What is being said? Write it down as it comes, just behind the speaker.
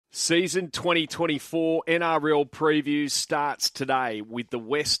Season 2024 NRL preview starts today with the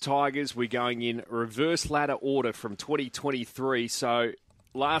West Tigers. We're going in reverse ladder order from 2023. So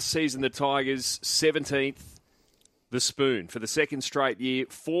last season, the Tigers, 17th, the Spoon. For the second straight year,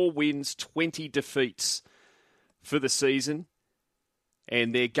 4 wins, 20 defeats for the season.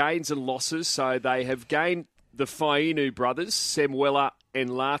 And their gains and losses, so they have gained the Fainu brothers, Semwella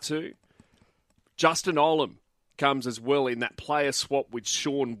and Latu. Justin Olam comes as well in that player swap with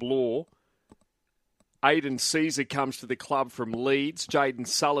Sean Blore. Aidan Caesar comes to the club from Leeds. Jaden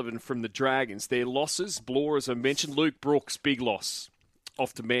Sullivan from the Dragons. Their losses, Blore, as I mentioned. Luke Brooks, big loss.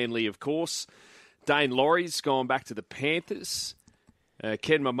 Off to Manly, of course. Dane Laurie's gone back to the Panthers.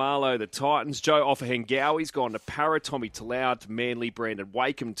 Ken Mamalo, the Titans. Joe Offahengawi's gone to Para. Tommy Talau to Manly. Brandon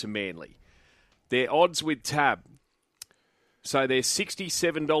Wakeham to Manly. Their odds with Tab. So they're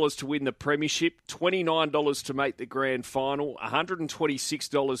 $67 to win the premiership, $29 to make the grand final,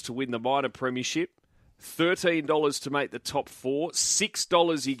 $126 to win the minor premiership, $13 to make the top 4,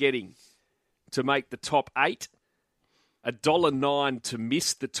 $6 you're getting to make the top 8, $1.09 to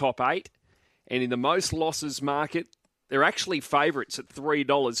miss the top 8, and in the most losses market, they're actually favourites at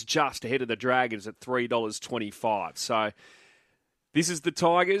 $3, just ahead of the Dragons at $3.25. So this is the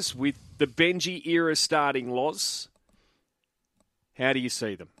Tigers with the Benji era starting, Loz. How do you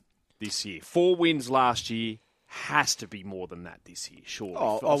see them this year? 4 wins last year. Has to be more than that this year, surely.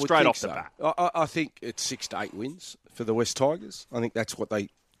 I would Straight think off so. the bat. I think it's 6 to 8 wins for the West Tigers. I think that's what they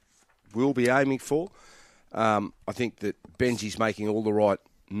will be aiming for. I think that Benji's making all the right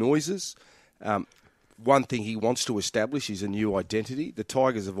noises. One thing he wants to establish is a new identity. The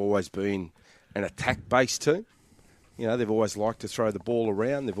Tigers have always been an attack-based team. You know, they've always liked to throw the ball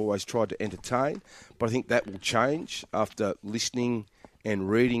around. They've always tried to entertain. But I think that will change after listening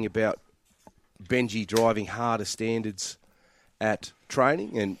and reading about Benji driving harder standards at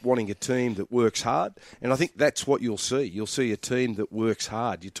training and wanting a team that works hard. And I think that's what you'll see. You'll see a team that works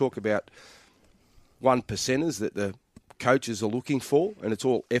hard. You talk about 1%ers that the coaches are looking for, and it's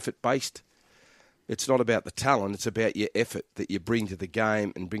all effort-based. It's not about the talent. It's about your effort that you bring to the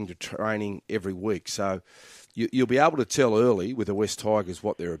game and bring to training every week. So you'll be able to tell early with the West Tigers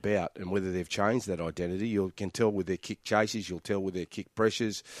what they're about and whether they've changed that identity. You can tell with their kick chases. You'll tell with their kick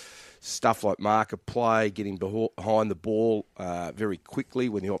pressures. Stuff like marker play, getting behind the ball very quickly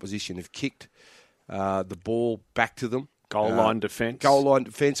when the opposition have kicked the ball back to them. Goal line defence. Goal line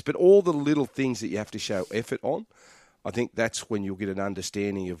defence. But all the little things that you have to show effort on, I think that's when you'll get an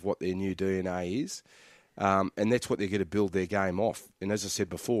understanding of what their new DNA is. And that's what they're going to build their game off. And as I said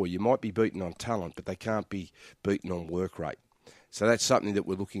before, you might be beaten on talent, but they can't be beaten on work rate. So that's something that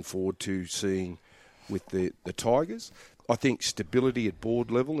we're looking forward to seeing with the Tigers. I think stability at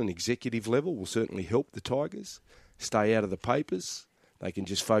board level and executive level will certainly help the Tigers stay out of the papers. They can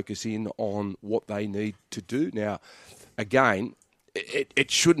just focus in on what they need to do. Now, again, it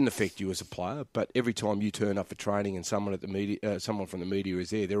shouldn't affect you as a player, but every time you turn up for training and someone from the media is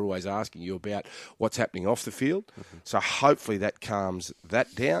there, they're always asking you about what's happening off the field. Mm-hmm. So hopefully that calms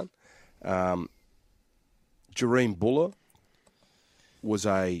that down. Jareem Buller was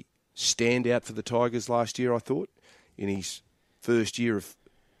a standout for the Tigers last year, I thought, in his first year of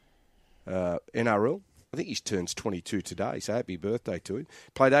NRL. I think he turns 22 today, so happy birthday to him.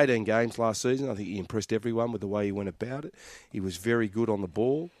 Played 18 games last season. I think he impressed everyone with the way he went about it. He was very good on the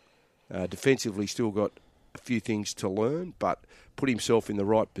ball. Defensively, still got a few things to learn, but put himself in the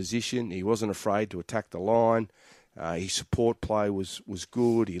right position. He wasn't afraid to attack the line. His support play was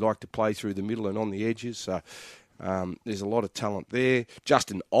good. He liked to play through the middle and on the edges. So there's a lot of talent there.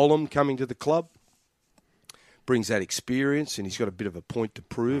 Justin Olam coming to the club brings that experience, and he's got a bit of a point to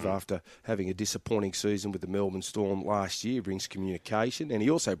prove after having a disappointing season with the Melbourne Storm last year. He brings communication, and he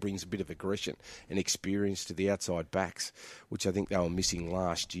also brings a bit of aggression and experience to the outside backs, which I think they were missing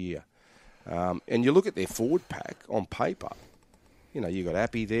last year. And you look at their forward pack on paper, you know, you've got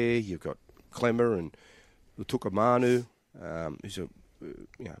Appy there, you've got Clemmer and Utukamanu, who's a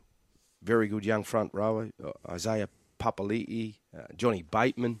very good young front rower, Isaiah Papali'i, Johnny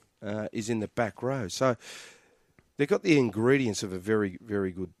Bateman is in the back row. So they've got the ingredients of a very,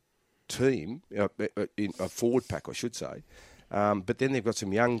 very good team, in a forward pack, I should say. But then they've got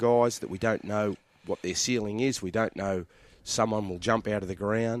some young guys that we don't know what their ceiling is. We don't know someone will jump out of the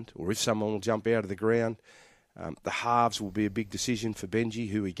ground, or if someone will jump out of the ground. The halves will be a big decision for Benji,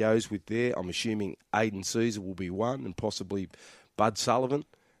 who he goes with there. I'm assuming Aidan Caesar will be one, and possibly Bud Sullivan.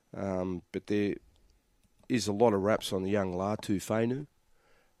 But there is a lot of raps on the young Latu Fainu.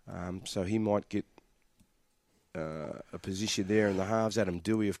 So he might get a position there in the halves. Adam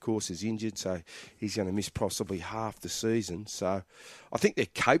Dewey, of course, is injured, so he's going to miss possibly half the season. So I think they're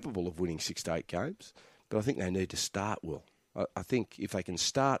capable of winning 6 to 8 games, but I think they need to start well. I think if they can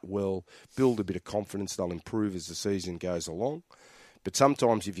start well, build a bit of confidence, they'll improve as the season goes along. But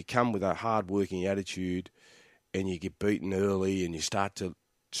sometimes if you come with a hard-working attitude and you get beaten early and you start to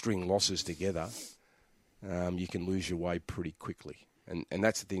string losses together, you can lose your way pretty quickly. And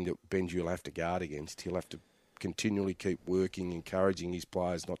that's the thing that Benji will have to guard against. He'll have to continually keep working, encouraging his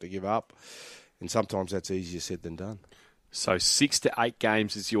players not to give up. And sometimes that's easier said than done. So 6 to 8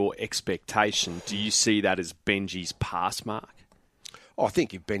 games is your expectation. Do you see that as Benji's pass mark? I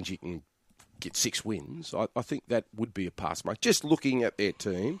think if Benji can get 6 wins, I think that would be a pass mark. Just looking at their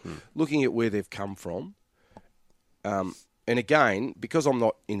team, looking at where they've come from. And again, because I'm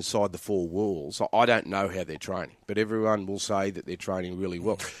not inside the 4 walls, I don't know how they're training. But everyone will say that they're training really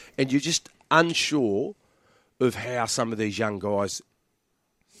well. And you're just unsure of how some of these young guys,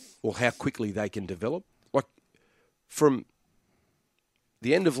 or how quickly they can develop. Like, from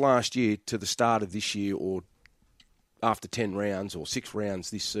the end of last year to the start of this year, or after 10 rounds or 6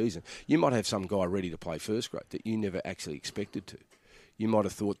 rounds this season, you might have some guy ready to play first grade that you never actually expected to. You might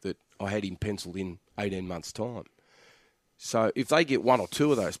have thought that I had him penciled in 18 months' time. So if they get 1 or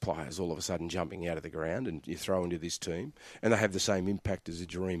 2 of those players all of a sudden jumping out of the ground and you throw into this team, and they have the same impact as a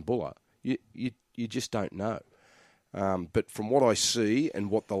Jareem Buller, you just don't know. But from what I see and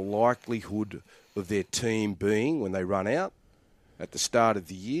what the likelihood of their team being when they run out at the start of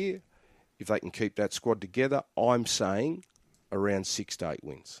the year, if they can keep that squad together, I'm saying around 6 to 8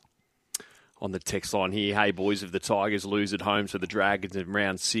 wins. On the text line here, hey boys, if the Tigers lose at home to the Dragons in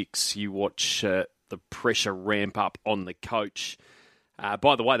round 6, you watch the pressure ramp up on the coach.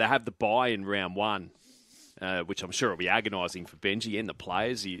 By the way, they have the bye in round 1. Which I'm sure will be agonising for Benji and the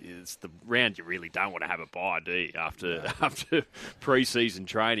players. It's the round you really don't want to have a bye, do you? After pre-season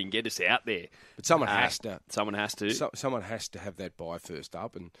training, get us out there. But someone has to. Someone has to. Someone has to have that bye first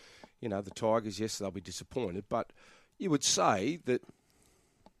up. And, the Tigers, yes, they'll be disappointed. But you would say that,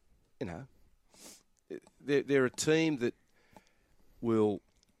 they're a team that will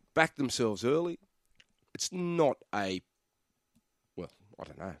back themselves early. It's not I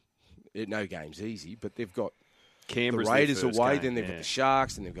don't know. No game's easy, but they've got Canberra's the Raiders away, game, then they've got the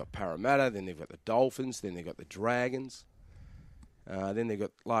Sharks, then they've got Parramatta, then they've got the Dolphins, then they've got the Dragons. Then they've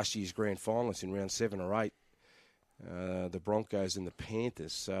got last year's grand finalists in round 7 or 8, the Broncos and the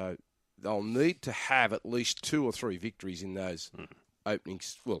Panthers. So they'll need to have at least 2 or 3 victories in those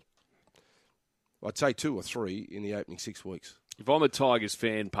openings. Well, I'd say 2 or 3 in the opening 6 weeks. If I'm a Tigers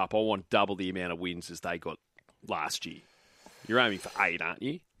fan, Pup, I want double the amount of wins as they got last year. You're aiming for 8, aren't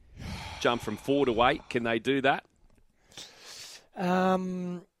you? Jump from 4 to 8. Can they do that?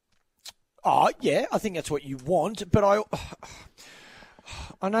 Yeah, I think that's what you want. But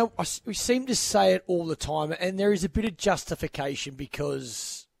I know we seem to say it all the time, and there is a bit of justification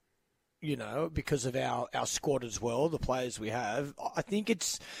because of our squad as well, the players we have. I think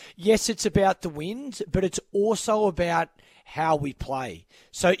it's about the wins, but it's also about how we play.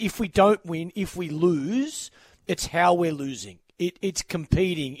 So if we don't win, if we lose, it's how we're losing. It's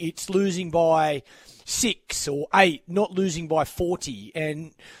competing. It's losing by 6 or 8, not losing by 40,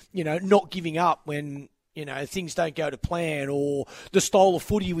 and not giving up when things don't go to plan, or the style of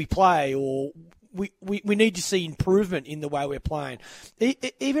footy we play, or we need to see improvement in the way we're playing.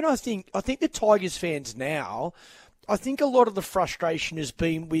 Even I think the Tigers fans now, I think a lot of the frustration has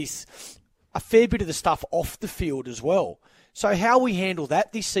been with a fair bit of the stuff off the field as well. So how we handle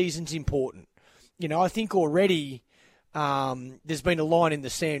that this season's important. I think already. There's been a line in the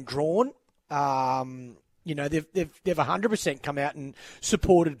sand drawn. They've 100% come out and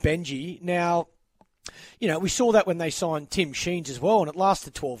supported Benji. Now, we saw that when they signed Tim Sheens as well, and it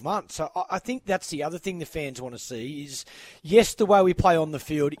lasted 12 months. So I think that's the other thing the fans want to see is, yes, the way we play on the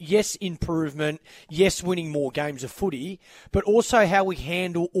field, yes, improvement, yes, winning more games of footy, but also how we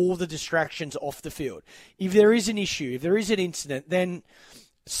handle all the distractions off the field. If there is an issue, if there is an incident, then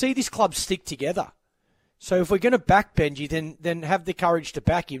see this club stick together. So if we're going to back Benji, then have the courage to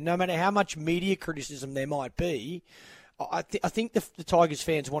back him, no matter how much media criticism there might be. I think the Tigers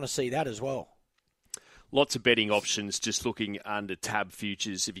fans want to see that as well. Lots of betting options just looking under tab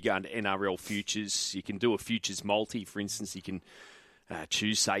futures. If you go into NRL futures, you can do a futures multi. For instance, you can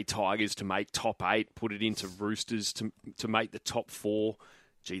choose, say, Tigers to make top 8, put it into Roosters to make the top 4.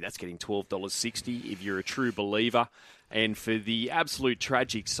 Gee, that's getting $12.60 if you're a true believer. And for the absolute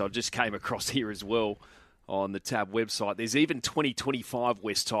tragics, I just came across here as well on the Tab website, there's even 2025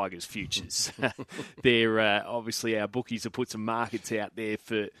 West Tigers futures. They're obviously our bookies have put some markets out there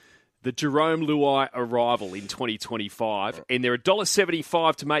for the Jerome Luai arrival in 2025, and they're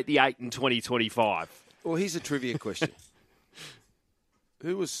 $1.75 to make the 8 in 2025. Well, here's a trivia question.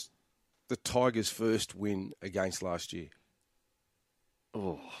 Who was the Tigers' first win against last year?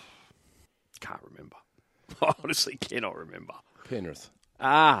 Oh, can't remember. I honestly cannot remember. Penrith.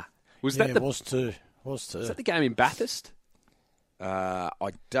 Was that it was too. Was that the game in Bathurst?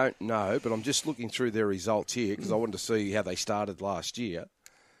 I don't know, but I'm just looking through their results here because I wanted to see how they started last year.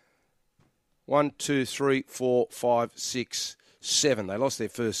 1, 2, 3, 4, 5, 6, 7. They lost their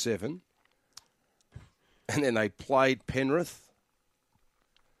first 7. And then they played Penrith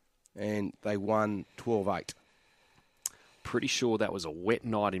and they won 12-8. Pretty sure that was a wet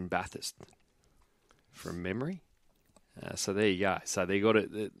night in Bathurst, from memory. So there you go. So they got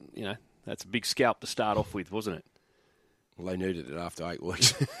it. That's a big scalp to start off with, wasn't it? Well, they needed it after 8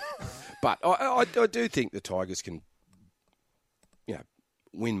 weeks. But I do think the Tigers can,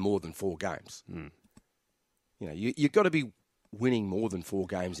 win more than 4 games. Mm. You've got to be winning more than 4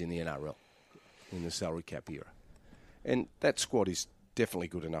 games in the NRL in the salary cap era. And that squad is definitely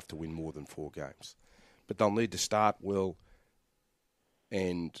good enough to win more than 4 games. But they'll need to start well,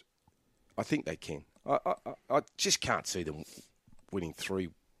 and I think they can. I just can't see them winning 3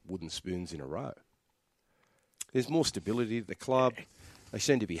 wooden spoons in a row. There's more stability at the club. They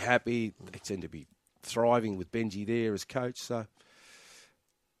seem to be happy. They seem to be thriving with Benji there as coach. So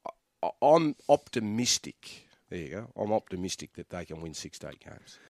I'm optimistic. There you go. I'm optimistic that they can win 6 to 8 games.